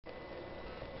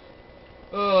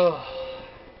Oh,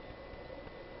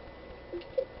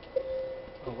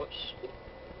 whoops.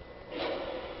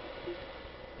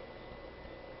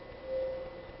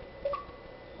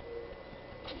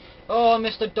 Oh,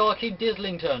 Mr. Darky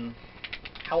Dislington.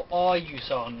 How are you,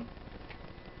 son?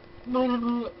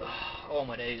 Oh,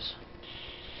 my days.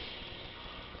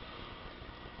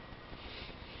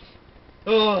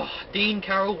 Oh, Dean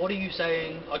Carroll, what are you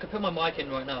saying? I could put my mic in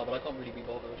right now, but I can't really be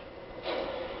bothered.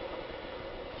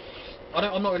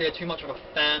 I'm not really too much of a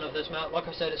fan of this map. Like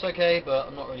I said, it's okay, but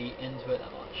I'm not really into it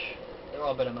that much. There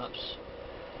are better maps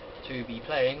to be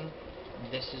playing.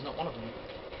 This is not one of them.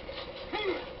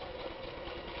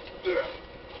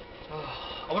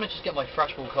 I want to just get my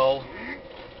freshball coal.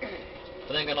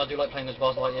 But then again, I do like playing as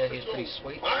Buzz Lightyear. He's pretty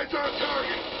sweet.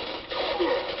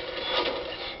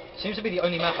 Seems to be the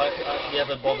only map I actually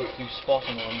ever bothered to do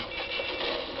spotting on.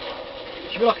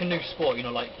 It should be like a new sport, you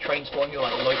know, like train spotting, or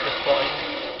like locust spotting.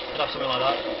 Could have something like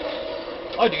that.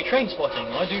 I do train spotting.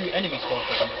 I do enemy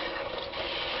spotting.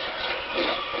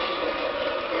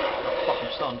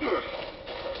 Fucking stunned.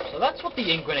 So that's what the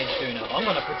ink grenades do now. I'm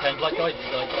gonna pretend like I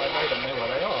don't know where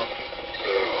they are.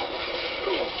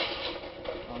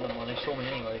 Oh, never mind, they saw me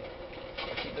anyway.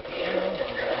 I keep looking around. There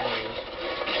he is.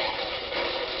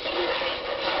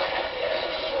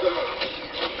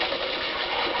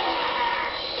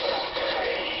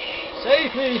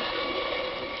 Save me!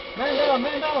 Man down,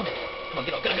 man down! Come on,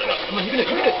 get up, get up, get up! Come on, you can do it,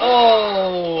 you can do it!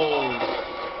 Oh!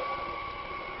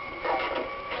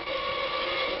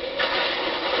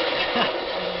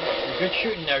 Good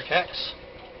shooting there, Tex.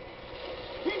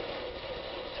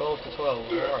 12 to 12.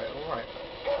 Alright, alright.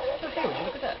 Okay, would you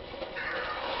look at that?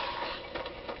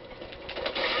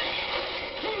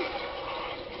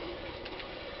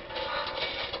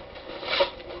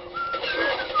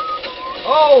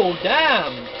 Oh,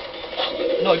 damn!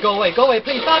 No, go away,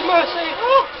 please, bad mercy!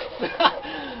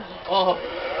 Oh!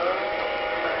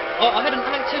 Oh, I had an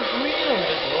active reload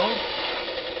as well.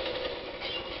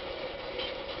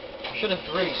 I should have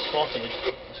really spotted,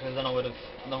 because then I would have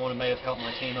may have helped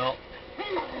my team out.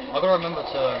 I've got to remember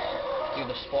to do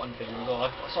the spotting thing as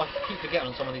well. So I keep forgetting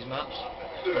on some of these maps,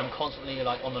 but I'm constantly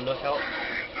like on the lookout.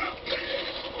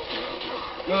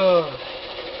 Ugh.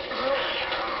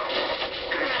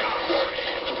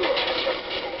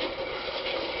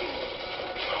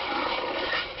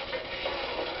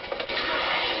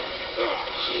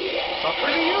 Up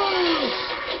to you!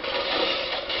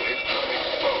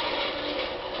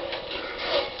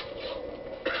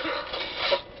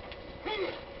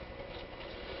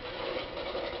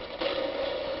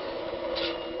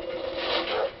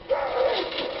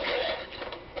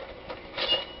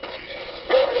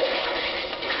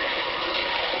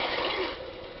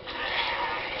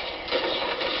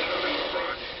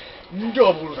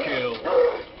 Double kill!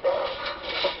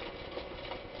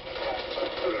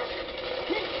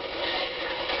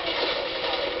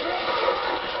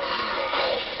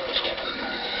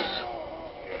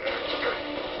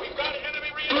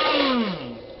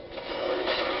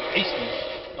 Tasty.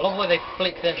 I love the way they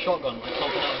flick their shotgun like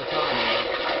something out of the Terminator.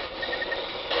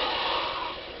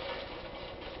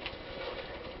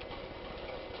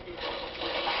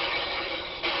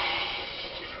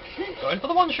 Going for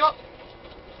the one shot!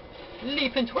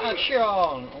 Leap into action!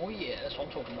 Oh yeah, that's what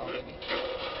I'm talking about, baby.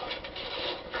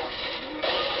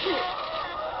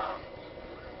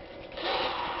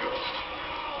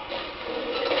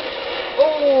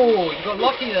 Oh, you got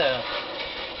lucky there.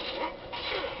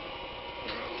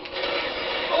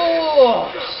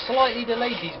 Oh, slightly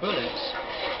delayed these bullets.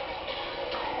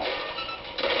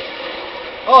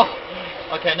 Oh,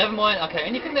 okay, never mind. Okay,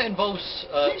 anything that involves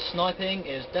sniping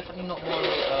is definitely not my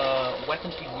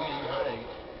weapon to be using today.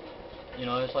 You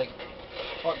know, it's like,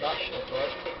 fuck that shit,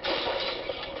 right?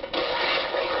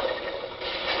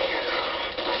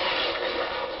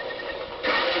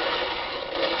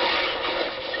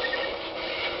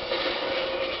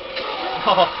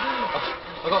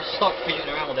 I got stuck fidgeting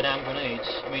around with the damn grenades.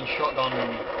 I mean, shotgun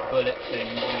bullet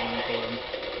things, whatever you call them.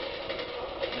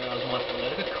 Yeah, that was my fault.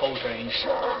 Look at Coltrane.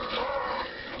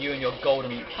 You and your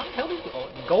golden... How the hell did you... Oh,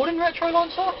 golden retro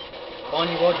lancer?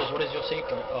 Barney Rogers, what is your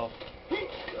secret? Oh.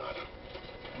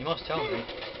 You must tell me. What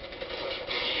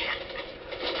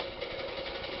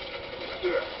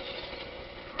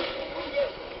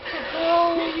the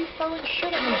hell are you throwing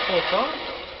shit at me for, son?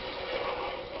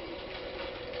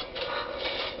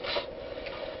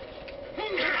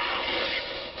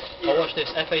 I'll watch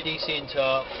this FADC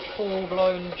into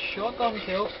full-blown shotgun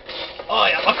kill.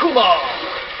 I am Akuma!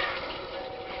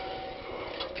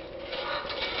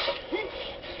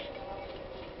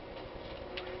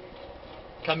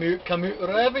 Camus,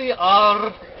 Revi,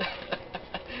 R.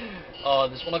 Oh,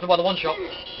 this one I can buy the one shot.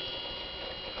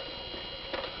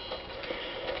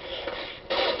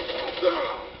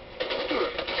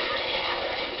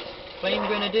 Flame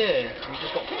Grenadier. We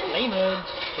just got flamers.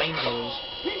 Flamethrowers.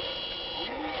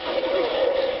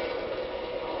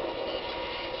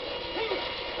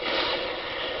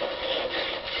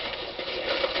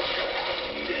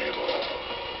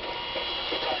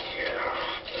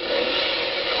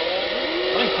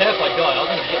 I don't care if I die, I was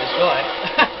gonna get this guy.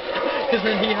 Because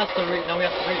then he has to now we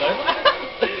have to reload.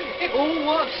 It all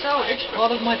works out, it's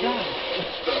part of my plan.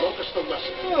 The longest the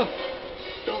lesson.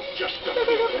 Don't just defeat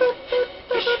them.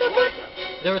 Destroy them.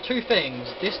 There are two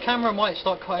things. This camera might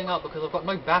start cutting out because I've got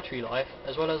no battery life,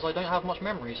 as well as I don't have much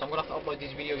memory, so I'm going to have to upload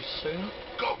these videos soon.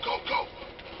 Go, go, go!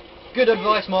 Good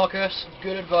advice, Marcus.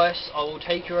 Good advice. I will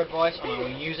take your advice and I will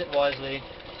use it wisely.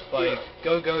 By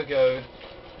go, go, go.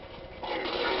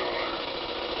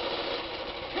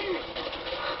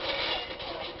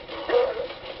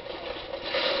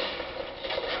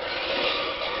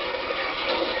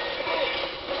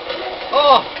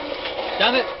 Oh!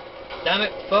 Damn it! Damn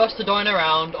it! First to die in a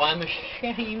round. I'm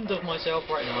ashamed of myself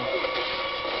right now.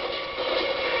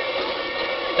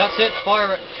 That's it.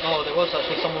 Fire it. Oh, there was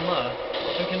actually someone there. I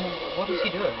was thinking, what is he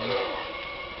doing?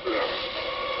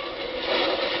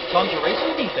 Time to raise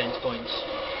some defense points.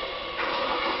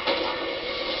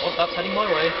 Oh, that's heading my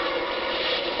way.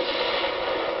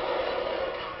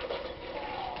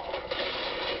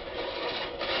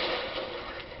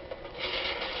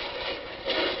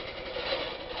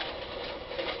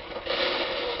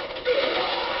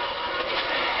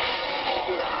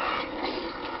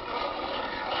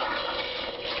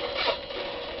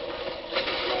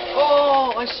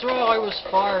 I swear I was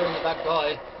firing at that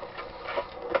guy.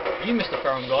 You, Mr.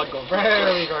 Farron God, got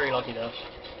very, very lucky there.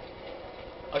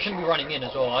 I shouldn't be running in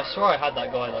as well. I swear I had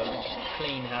that guy though. Just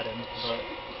clean had him, but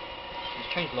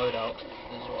let's change loadout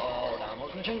as well. Oh damn! I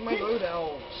was gonna change my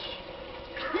loadout.